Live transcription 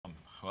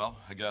Well,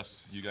 I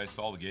guess you guys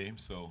saw the game,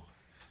 so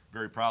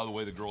very proud of the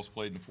way the girls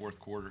played in the fourth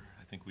quarter.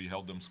 I think we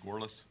held them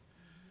scoreless.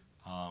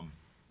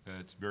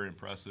 It's very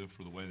impressive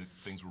for the way that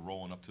things were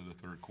rolling up to the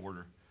third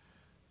quarter.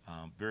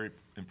 Very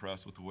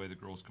impressed with the way the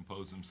girls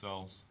composed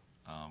themselves.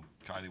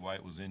 Kylie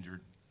White was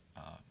injured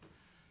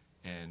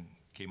and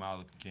came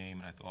out of the game,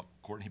 and I thought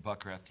Courtney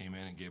Buckrath came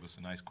in and gave us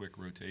a nice quick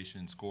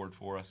rotation, scored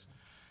for us.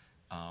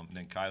 And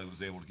then Kylie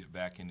was able to get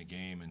back in the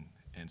game, and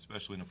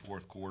especially in the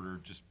fourth quarter,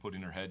 just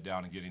putting her head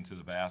down and getting to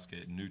the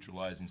basket and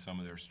neutralizing some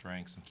of their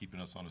strengths and keeping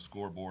us on the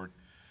scoreboard.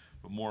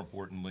 But more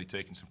importantly,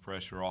 taking some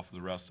pressure off of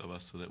the rest of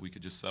us so that we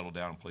could just settle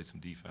down and play some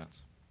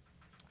defense.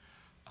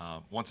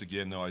 Once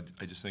again, though, I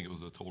just think it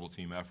was a total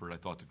team effort. I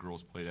thought the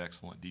girls played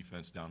excellent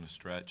defense down the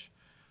stretch.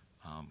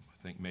 I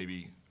think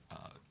maybe,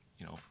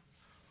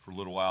 for a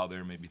little while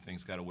there, maybe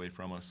things got away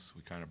from us.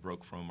 We kind of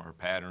broke from our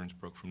patterns,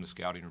 broke from the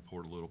scouting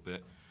report a little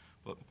bit.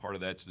 But part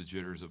of that's the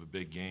jitters of a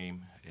big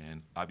game.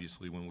 And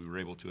obviously when we were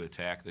able to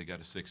attack, they got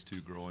a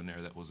 6'2" girl in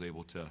there that was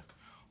able to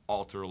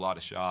alter a lot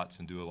of shots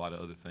and do a lot of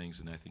other things.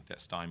 And I think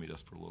that stymied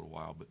us for a little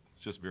while. But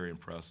just very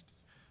impressed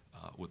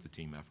with the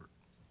team effort.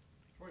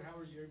 Troy, how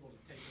were you able to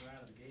take her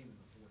out of the game in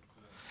the fourth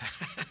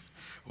quarter?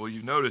 Well,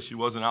 you noticed she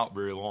wasn't out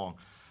very long.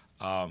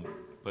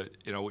 But,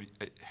 you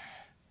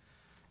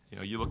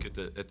look at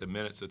the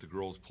minutes that the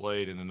girls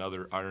played in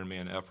another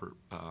Ironman effort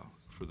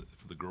for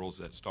the girls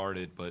that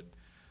started. But,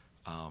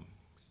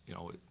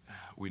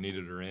 we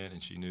needed her in,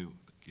 and she knew,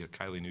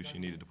 Kylie knew she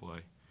needed to play.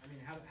 I mean,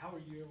 how were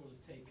you able to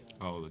take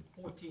 14 out of the game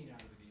in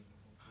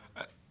the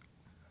fourth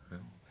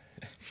quarter?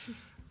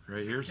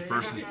 Right here's the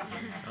person.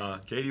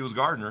 Kadie was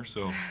guarding her,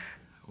 so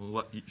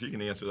she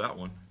can answer that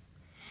one.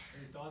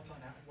 Any thoughts on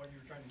what you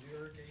were trying to do to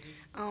her,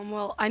 Kadie?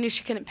 Well, I knew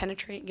she couldn't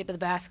penetrate and get to the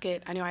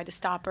basket. I knew I had to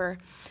stop her.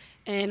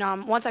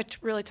 And once I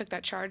really took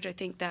that charge, I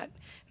think that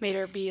made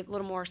her be a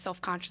little more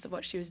self-conscious of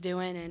what she was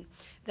doing. And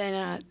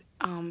then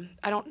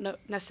I don't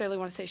necessarily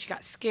want to say she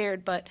got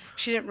scared, but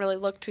she didn't really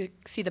look to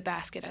see the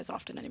basket as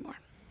often anymore.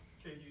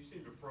 Kate, you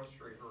seemed to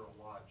frustrate her a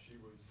lot. She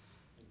was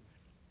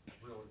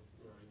really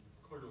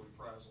clearly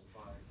frazzled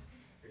by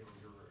your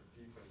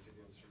defense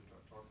against her.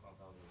 Talk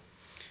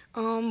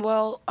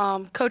about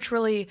that. Coach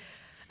really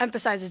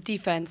emphasizes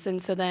defense,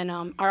 and so then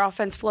our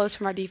offense flows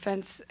from our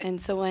defense.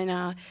 And so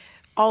when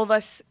all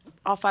 5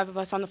 of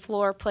us on the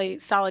floor play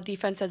solid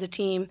defense as a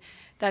team,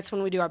 that's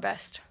when we do our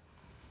best.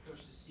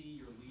 Coach, to see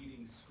your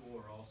leading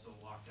scorer also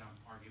lock down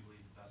arguably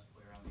the best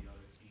player on the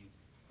other team,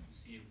 to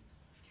see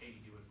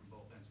Kadie do it from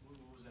both ends, what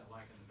was that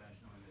like on the bench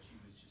knowing that she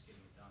was just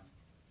getting it done?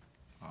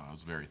 I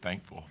was very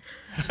thankful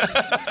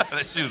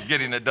that she was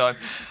getting it done.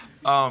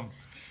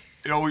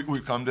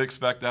 We've come to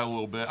expect that a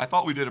little bit. I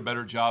thought we did a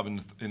better job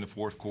in the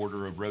fourth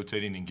quarter of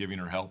rotating and giving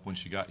her help when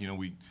she got,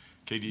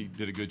 Kadie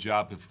did a good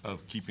job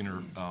of keeping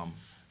her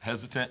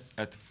hesitant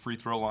at the free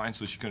throw line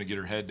so she couldn't get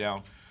her head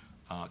down.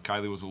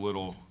 Kylie was a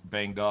little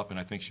banged up, and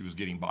I think she was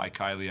getting by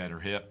Kylie at her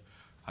hip.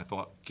 I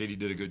thought Kadie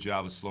did a good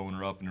job of slowing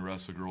her up, and the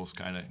rest of the girls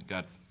kind of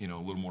got a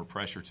little more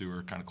pressure to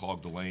her, kind of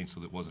clogged the lane so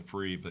that it wasn't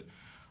free. But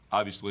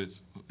obviously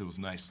it was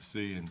nice to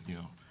see, and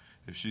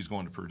if she's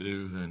going to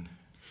Purdue, then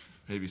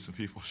maybe some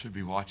people should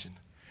be watching.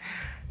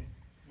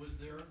 Was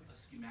there a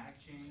schematic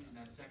change in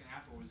that second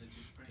half, or was it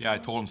just pretty I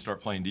told them to start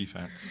playing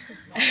defense. So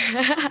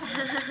it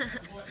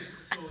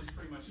was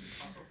pretty much just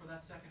hustle for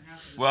that second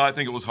half? Well, I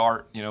think it was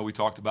hard. We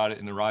talked about it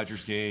in the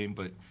Rogers game,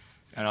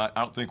 and I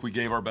don't think we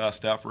gave our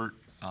best effort.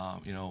 I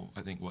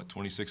think,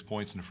 26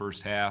 points in the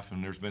first half,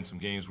 and there's been some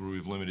games where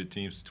we've limited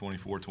teams to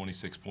 24,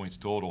 26 points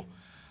total.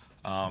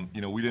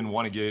 We didn't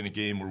want to get in a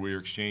game where we were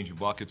exchanging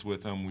buckets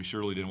with them. We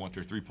surely didn't want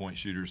their three-point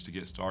shooters to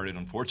get started.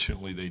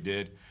 Unfortunately, they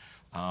did.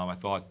 I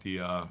thought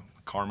the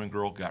Carmen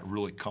girl got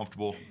really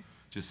comfortable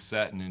just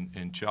setting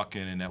and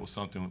chucking, and that was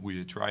something that we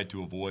had tried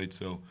to avoid.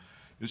 So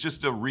it was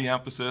just a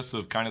re-emphasis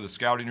of kind of the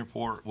scouting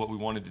report, what we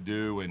wanted to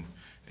do, and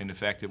the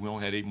fact that we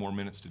only had 8 more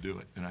minutes to do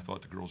it. And I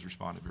thought the girls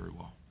responded very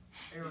well.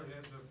 Erin,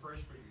 as a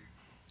freshman,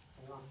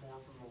 4-4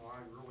 from the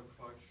line, really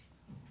clutch.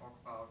 Talk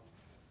about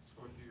what's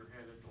going through your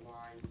head at the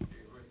line.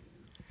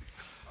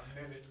 A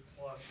minute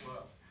plus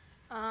left.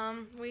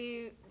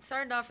 We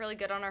started off really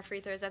good on our free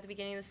throws at the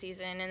beginning of the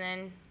season, and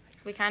then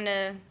we kind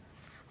of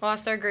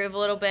lost our groove a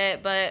little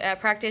bit, but at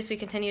practice we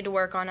continued to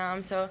work on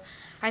them. So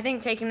I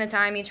think taking the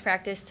time each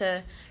practice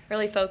to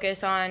really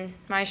focus on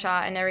my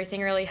shot and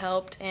everything really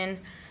helped, and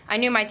I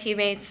knew my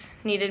teammates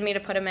needed me to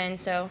put them in,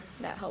 so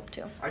that helped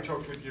too. I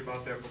talked with you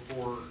about that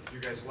before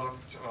you guys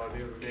left the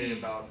other day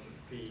about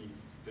the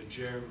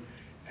gym,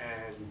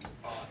 and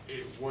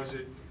it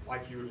wasn't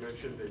like you had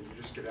mentioned that you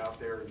just get out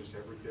there and just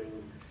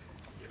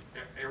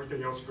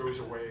everything else goes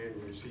away and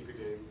you see the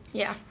game.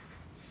 Yeah.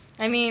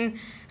 I mean,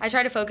 I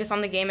try to focus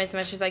on the game as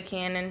much as I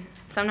can, and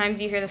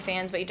sometimes you hear the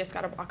fans, but you just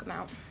got to block them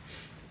out.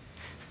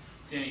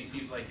 Dani, it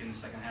seems like in the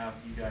second half,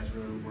 you guys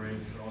really were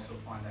able to also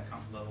find that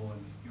comfort level,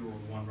 and you were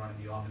the one running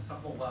the offense. Talk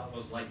about what it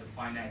was like to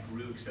find that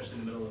groove, especially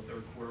in the middle of the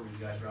third quarter when you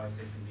guys were out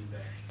taking the lead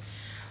back.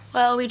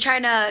 Well, we try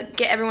to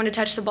get everyone to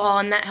touch the ball,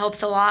 and that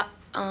helps a lot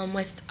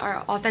with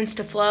our offense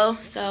to flow.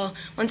 So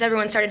once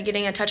everyone started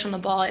getting a touch on the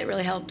ball, it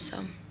really helped.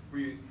 So.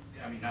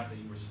 I mean, not that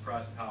you were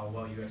surprised at how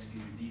well you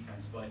executed your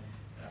defense, but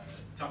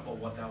talk about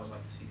what that was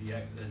like to see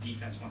the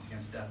defense once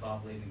again step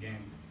up late in the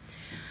game.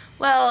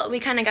 Well, we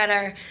kind of got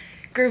our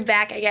groove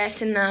back, I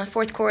guess, in the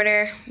fourth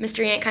quarter.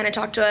 Mr. Yant kind of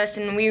talked to us,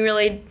 and we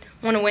really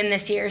want to win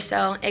this year,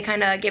 so it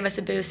kind of gave us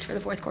a boost for the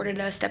fourth quarter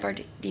to step our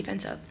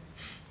defense up.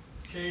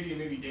 Kadie,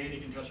 maybe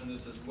Dani can touch on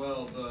this as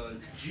well. The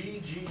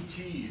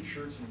GGT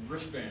shirts and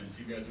wristbands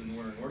you guys have been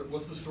wearing.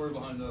 What's the story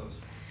behind those?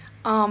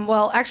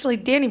 Well, actually,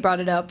 Dani brought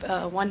it up.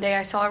 One day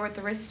I saw her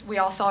with we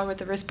all saw her with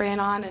the wristband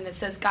on, and it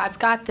says, "God's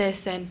got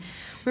this." And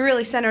we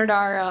really centered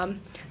our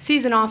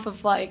season off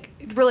of, like,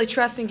 really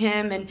trusting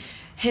him and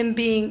him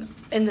being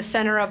in the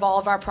center of all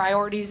of our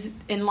priorities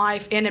in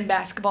life and in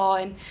basketball.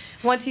 And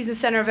once he's the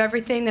center of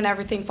everything, then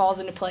everything falls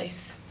into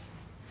place.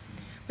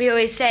 We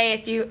always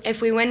say,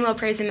 if we win, we'll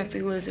praise him. If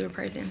we lose, we'll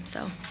praise him.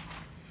 So.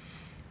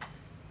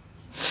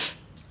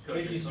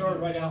 You started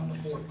right out in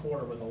the fourth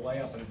quarter with a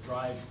layup and a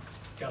drive,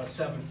 got a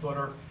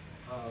 7-footer.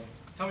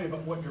 Tell me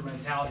about what your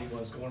mentality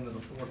was going into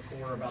the fourth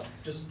quarter about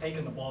just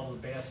taking the ball to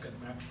the basket,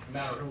 no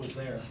matter who was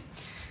there.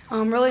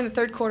 Really, in the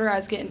third quarter, I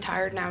was getting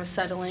tired and I was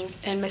settling,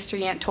 and Mr.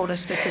 Yant told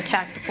us just to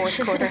attack the fourth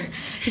quarter.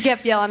 He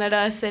kept yelling at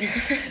us, and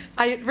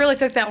I really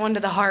took that one to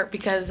the heart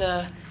because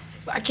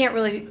I can't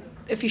really,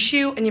 if you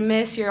shoot and you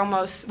miss,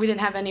 we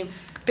didn't have any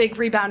big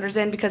rebounders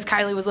in because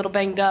Kylie was a little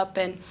banged up,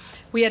 and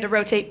we had to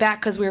rotate back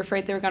because we were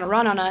afraid they were going to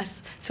run on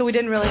us. So we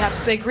didn't really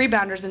have big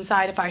rebounders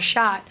inside if I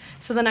shot.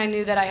 So then I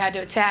knew that I had to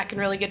attack and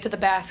really get to the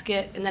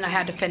basket, and then I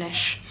had to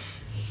finish.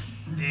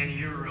 Dani,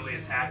 you were really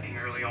attacking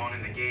early on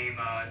in the game,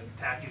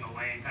 attacking the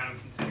lane, kind of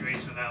a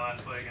continuation of that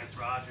last play against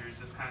Rogers.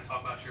 Just kind of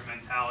talk about your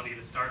mentality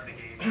to start the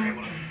game. You were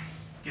able to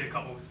get a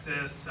couple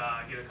assists,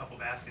 get a couple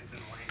baskets in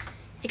the lane.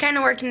 It kind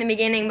of worked in the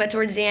beginning, but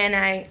towards the end,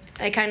 I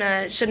kind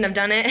of shouldn't have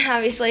done it,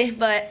 obviously.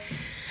 But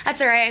that's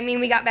all right. I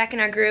mean, we got back in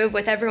our groove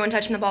with everyone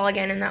touching the ball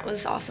again, and that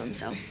was awesome.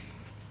 So.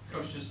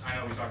 Coach, I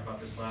know we talked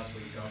about this last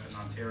week up in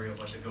Ontario,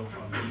 but to go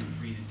from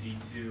D3 to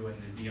D2 and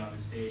to be on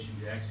the stage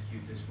and to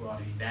execute this well,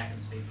 to be back in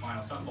the state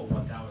finals, talk about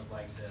what that was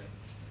like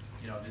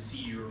to see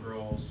your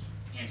girls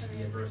answer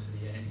the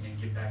adversity and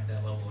get back to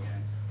that level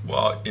again.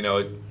 Well,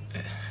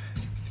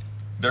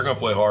 they're going to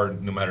play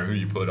hard no matter who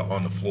you put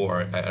on the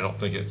floor. I don't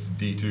think it's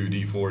D2,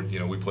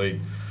 D4. We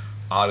played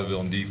Ottawa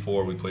in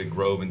D4, we played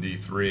Grove in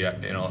D3.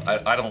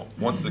 I don't.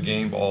 Once the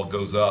game ball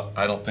goes up,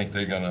 I don't think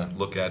they're gonna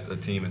look at the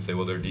team and say,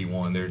 well, they're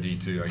D1, they're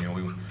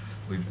D2.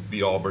 We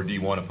beat all of our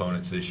D1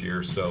 opponents this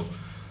year, so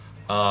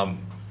I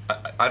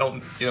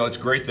don't. It's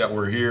great that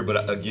we're here,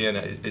 but again,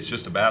 it's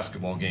just a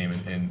basketball game,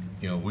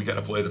 and we got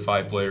to play the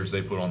 5 players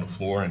they put on the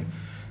floor, and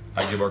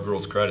I give our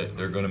girls credit.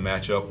 They're going to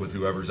match up with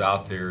whoever's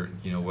out there,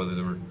 whether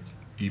they're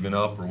even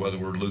up or whether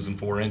we're losing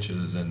 4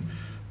 inches, and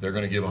they're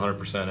going to give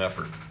 100%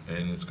 effort,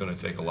 and it's going to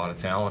take a lot of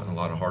talent and a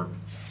lot of heart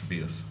to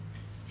beat us.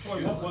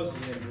 Troy, what was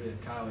the injury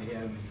that Kylie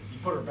had? You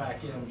put her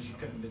back in, she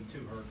couldn't have been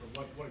too hurt,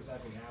 but what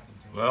exactly happened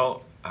to her?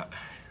 Well,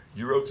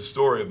 you wrote the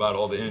story about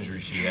all the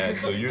injuries she had,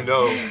 so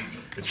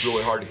it's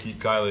really hard to keep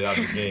Kylie out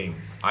of the game.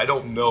 I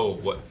don't know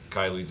what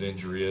Kylie's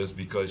injury is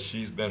because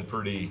she's been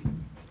pretty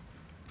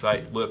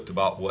tight-lipped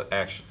about what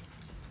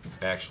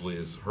actually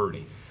is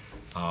hurting.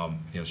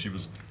 She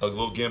was a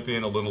little gimpy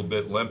and a little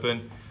bit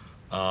limping.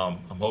 I'm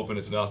hoping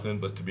it's nothing,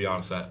 but to be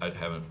honest, I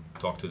haven't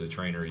talked to the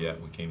trainer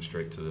yet. We came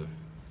straight to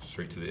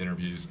the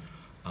interviews.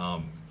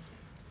 I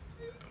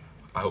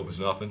hope it's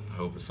nothing. I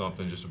hope it's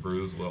something, just a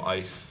bruise, a little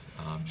ice.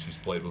 She's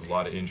played with a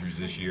lot of injuries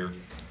this year.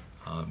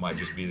 It might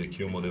just be the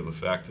cumulative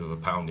effect of a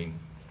pounding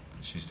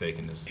she's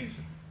taken this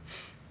season.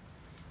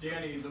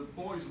 Dani, the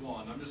boys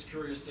won. I'm just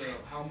curious to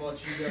how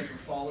much you guys were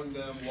following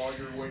them while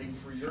you're waiting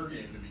for your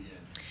game to begin.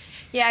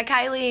 Yeah,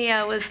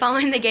 Kylie was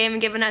following the game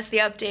and giving us the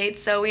updates.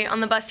 So on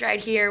the bus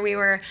ride here, we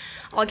were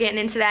all getting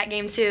into that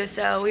game too.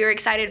 So we were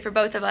excited for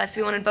both of us.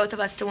 We wanted both of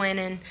us to win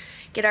and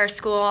get our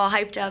school all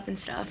hyped up and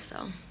stuff.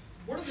 So.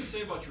 What does it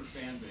say about your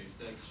fan base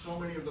that so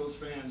many of those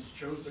fans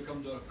chose to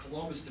come to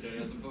Columbus today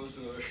as opposed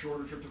to a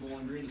shorter trip to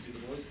Bowling Green to see the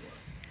boys play?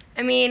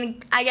 I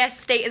mean, I guess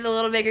state is a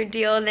little bigger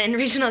deal than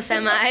regional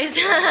semis.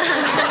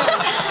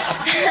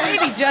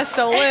 Maybe just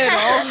a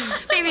little.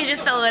 Maybe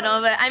just a little,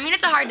 but I mean,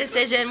 it's a hard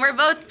decision. We're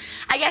both,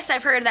 I guess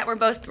I've heard that we're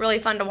both really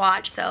fun to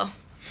watch, so.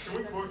 Can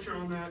we quote you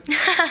on that?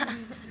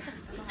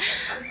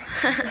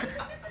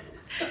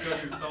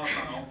 Coach, your thoughts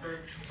on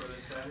Alter for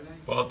this Saturday?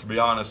 Well, to be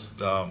honest,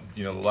 the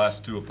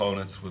last 2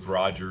 opponents with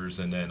Rogers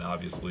and then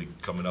obviously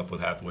coming up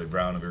with Hathaway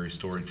Brown, a very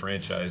storied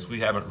franchise, we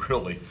haven't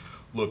really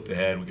looked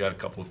ahead. We got a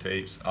couple of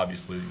tapes.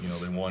 Obviously,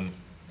 they won.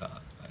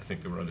 I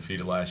think they were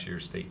undefeated last year,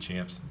 state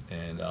champs,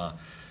 and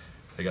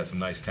they got some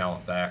nice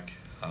talent back.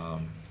 As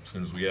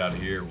soon as we get out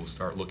of here, we'll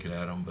start looking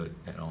at them. But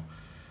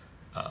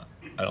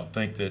I don't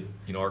think that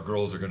our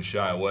girls are going to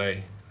shy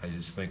away. I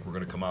just think we're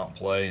going to come out and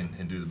play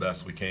and do the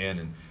best we can.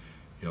 And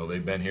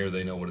they've been here.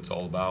 They know what it's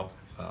all about.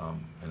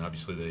 And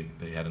obviously,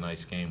 they had a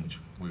nice game, which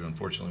we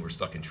unfortunately were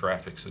stuck in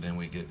traffic, so then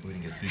we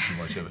didn't get to see too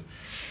much of it.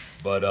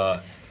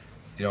 But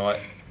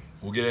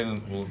we'll get in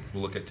and we'll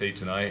look at tape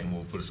tonight, and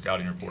we'll put a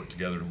scouting report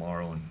together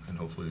tomorrow, and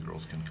hopefully the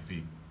girls can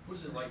compete. What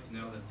is it like to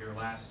know that your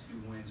last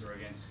 2 wins are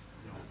against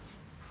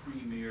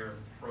premier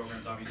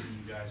programs. Obviously,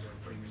 you guys are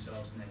putting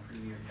yourselves in that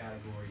premier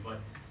category, but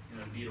you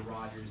know, to beat a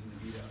Rogers and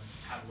to beat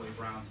a Hathaway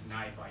Brown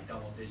tonight by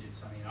double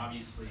digits, I mean,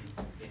 obviously,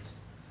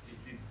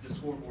 the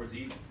scoreboard's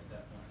even at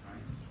that point,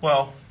 right?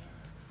 Well,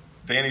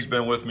 Dani's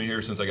been with me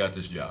here since I got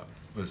this job.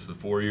 This is the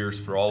 4 years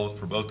for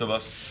both of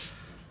us.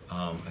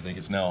 I think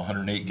it's now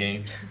 108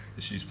 games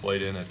that she's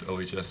played in at the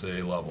OHSAA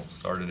level.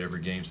 Started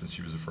every game since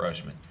she was a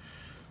freshman.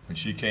 When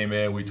she came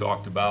in, we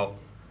talked about,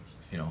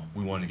 you know,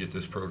 we wanted to get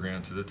this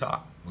program to the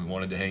top. We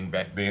wanted to hang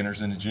back banners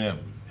in the gym.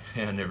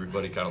 And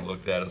everybody kind of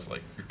looked at us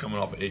like, you're coming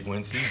off an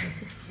 8-win season.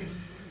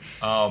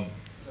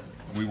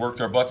 We worked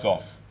our butts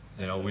off.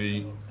 You know,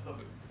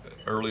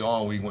 early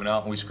on, we went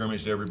out and we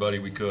scrimmaged everybody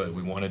we could.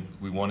 We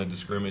wanted to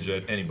scrimmage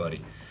at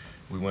anybody.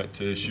 We went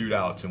to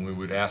shootouts and we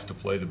would ask to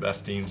play the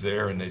best teams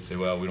there, and they'd say,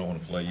 well, we don't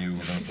want to play you.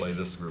 We're going to play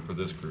this group or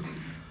this group.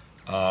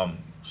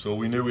 So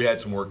we knew we had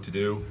some work to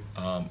do.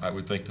 I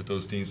would think that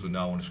those teams would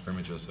now want to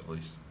scrimmage us at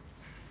least.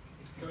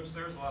 Coach,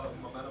 there's a lot of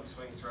momentum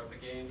swings throughout the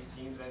games,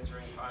 teams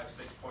entering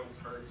 5-6 point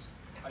spurts.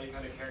 How do you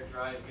kind of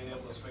characterize being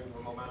able to swing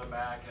the momentum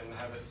back and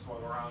have it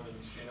swung around and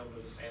just being able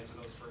to just answer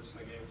those spurts in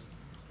the games?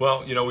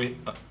 Well, you know, we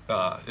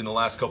in the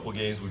last couple of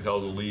games, we've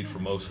held the lead for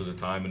most of the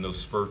time, and those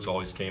spurts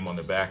always came on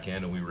the back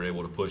end, and we were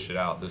able to push it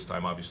out. This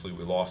time, obviously,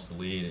 we lost the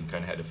lead and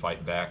kind of had to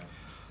fight back.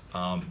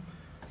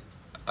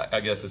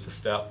 I guess it's a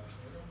step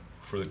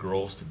for the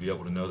girls to be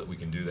able to know that we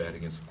can do that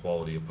against a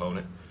quality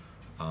opponent.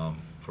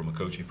 From a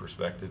coaching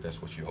perspective,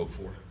 that's what you hope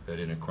for, that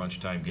in a crunch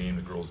time game,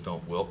 the girls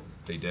don't wilt.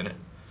 They didn't.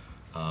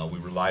 We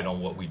relied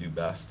on what we do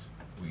best.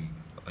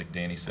 Like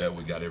Dani said,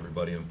 we got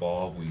everybody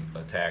involved. We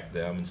attacked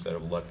them instead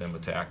of let them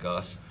attack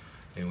us,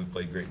 and we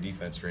played great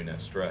defense during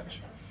that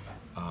stretch.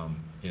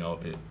 You know,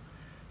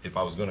 if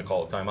I was going to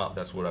call a timeout,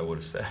 that's what I would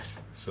have said.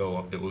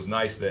 So it was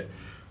nice that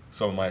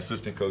some of my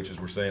assistant coaches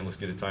were saying, let's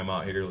get a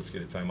timeout here, let's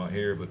get a timeout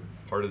here, but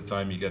part of the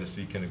time you got to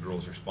see, can the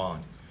girls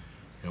respond?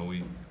 You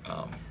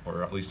know,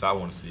 or at least I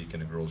want to see,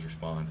 can the girls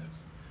respond?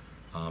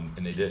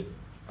 And they did.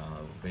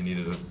 They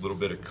needed a little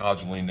bit of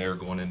cudgeling there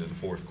going into the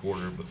fourth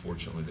quarter, but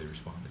fortunately they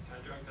responded. Can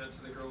I direct that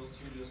to the girls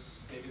too, just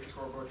maybe the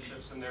scoreboard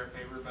shifts in their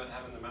favor, but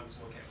having the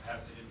mental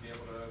capacity to be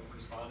able to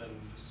respond and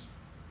just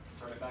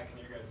turn it back in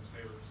your guys'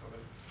 favor. So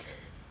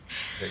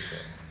Take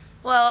that.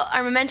 Well,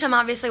 our momentum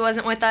obviously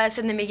wasn't with us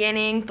in the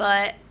beginning,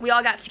 but we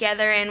all got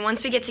together, and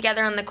once we get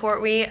together on the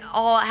court, we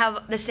all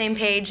have the same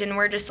page, and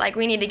we're just like,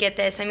 we need to get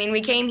this. I mean,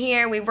 we came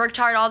here, we worked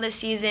hard all this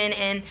season,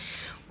 and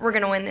we're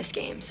going to win this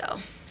game, so.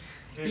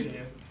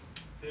 Kadie,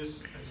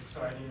 this as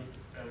exciting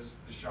as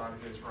the shot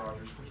against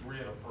Rogers, because we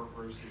had a front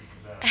row seat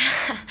for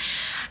that.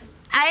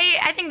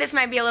 I think this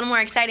might be a little more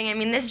exciting. I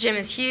mean, this gym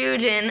is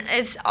huge, and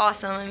it's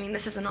awesome. I mean,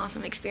 this is an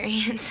awesome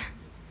experience.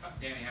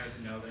 Dani, how does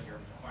it know that your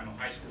final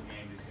high school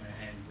game is going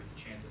to end with a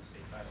chance at a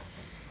state title?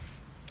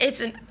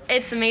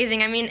 It's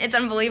amazing. I mean, it's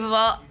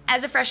unbelievable.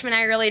 As a freshman,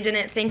 I really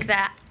didn't think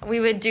that we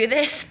would do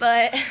this,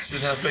 but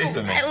Should have faith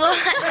in me. well,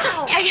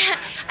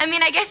 I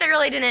mean, I guess I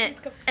really didn't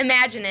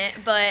imagine it,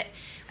 but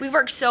we've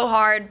worked so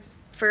hard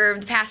for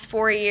the past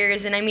 4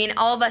 years, and I mean,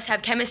 all of us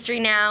have chemistry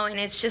now, and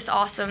it's just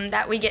awesome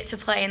that we get to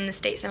play in the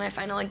state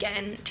semifinal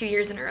again 2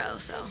 years in a row.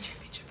 So.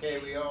 Okay,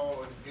 we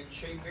all in good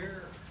shape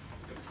here?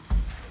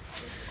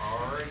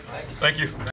 All right, thank you. Thank you.